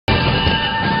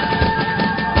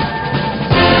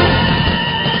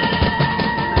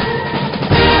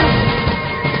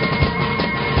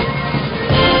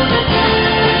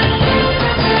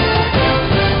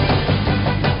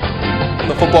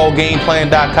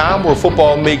GamePlan.com, where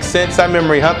football makes sense. I'm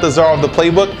Emery Hunt, the czar of the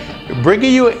playbook,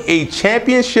 bringing you a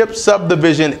championship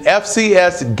subdivision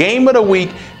FCS game of the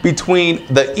week between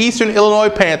the Eastern Illinois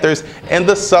Panthers and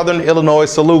the Southern Illinois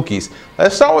Salukis.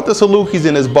 Let's start with the Salukis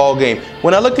in this ball game.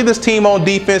 When I look at this team on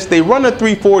defense, they run a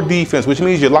 3-4 defense, which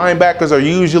means your linebackers are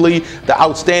usually the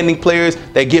outstanding players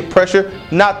that get pressure.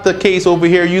 Not the case over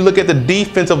here. You look at the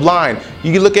defensive line.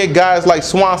 You can look at guys like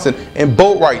Swanson and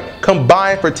Boatwright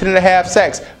combined for 10.5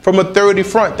 sacks from a 30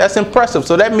 front. That's impressive.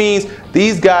 So that means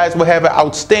these guys will have an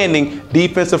outstanding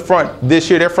defensive front this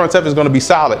year. Their front seven is going to be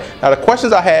solid. Now, the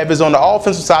questions I have is on the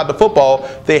offensive side of the football,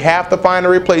 they have to find a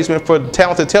replacement for the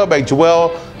talented tailback,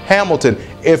 Joel Hampton.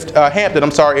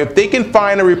 If they can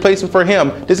find a replacement for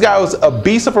him, this guy was a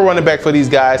beast of a running back for these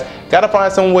guys. Got to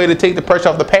find some way to take the pressure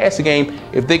off the passing game.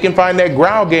 If they can find that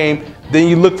ground game, then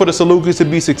you look for the Salukis to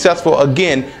be successful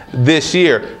again this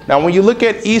year. Now, when you look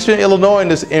at Eastern Illinois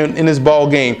in this ball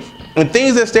game, and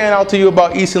things that stand out to you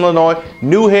about Eastern Illinois,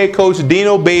 new head coach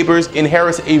Dino Babers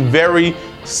inherits a very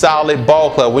solid ball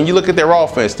club. When you look at their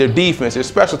offense, their defense, their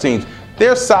special teams,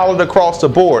 they're solid across the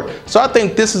board. So I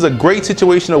think this is a great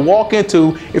situation to walk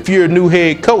into if you're a new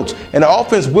head coach. And the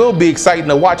offense will be exciting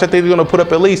to watch. I think they're going to put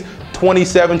up at least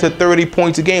 27 to 30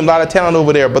 points a game. A lot of talent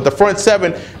over there. But the front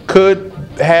seven could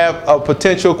have a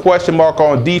potential question mark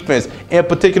on defense, in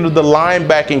particular the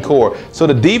linebacking core. So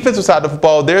the defensive side of the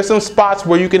football, there's some spots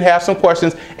where you can have some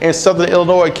questions, and Southern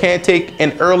Illinois can take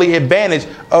an early advantage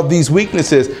of these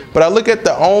weaknesses. But I look at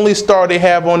the only star they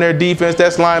have on their defense,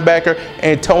 that's linebacker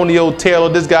Antonio Taylor.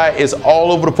 This guy is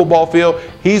all over the football field.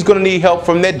 He's going to need help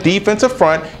from that defensive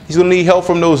front. He's going to need help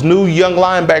from those new young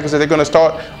linebackers that they're going to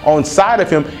start on side of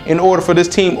him in order for this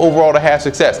team overall to have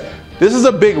success. This is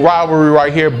a big rivalry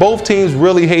right here. Both teams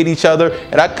really hate each other,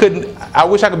 and I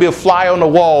wish I could be a fly on the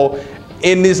wall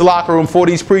in this locker room for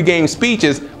these pregame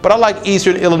speeches, but I like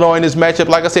Eastern Illinois in this matchup.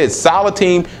 Like I said, solid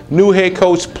team, new head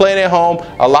coach, playing at home,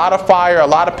 a lot of fire, a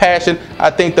lot of passion. I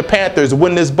think the Panthers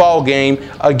win this ball game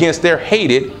against their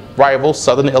hated rival,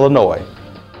 Southern Illinois.